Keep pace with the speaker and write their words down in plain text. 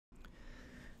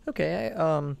Okay,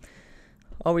 I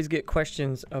always get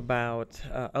questions about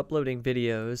uploading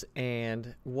videos,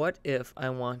 and what if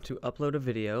I want to upload a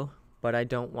video, but I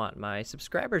don't want my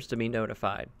subscribers to be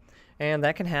notified? And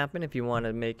that can happen if you want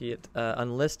to make it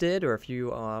unlisted, or if you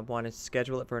want to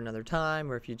schedule it for another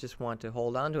time, or if you just want to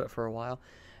hold on to it for a while,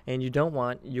 and you don't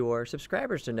want your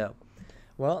subscribers to know.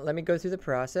 Well, let me go through the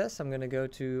process. I'm going to go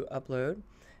to upload,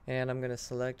 and I'm going to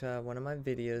select one of my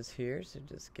videos here, so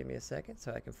just give me a second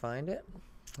so I can find it.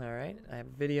 Alright, I have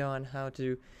a video on how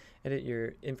to edit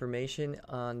your information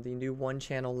on the new one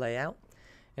channel layout.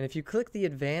 And if you click the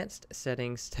Advanced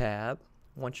Settings tab,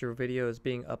 once your video is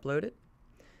being uploaded,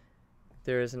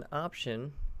 there is an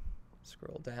option,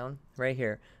 scroll down, right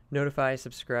here, Notify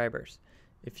Subscribers.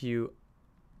 If you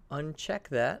uncheck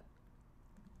that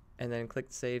and then click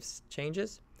Save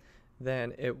Changes,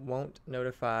 then it won't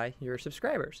notify your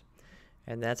subscribers.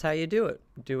 And that's how you do it.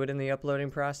 Do it in the uploading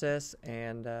process,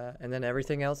 and then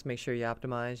everything else, make sure you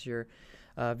optimize your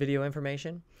video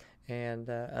information. And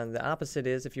the opposite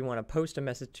is, if you want to post a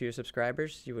message to your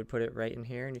subscribers, you would put it right in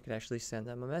here, and you can actually send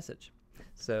them a message.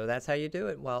 So that's how you do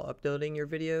it while uploading your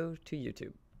video to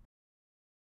YouTube.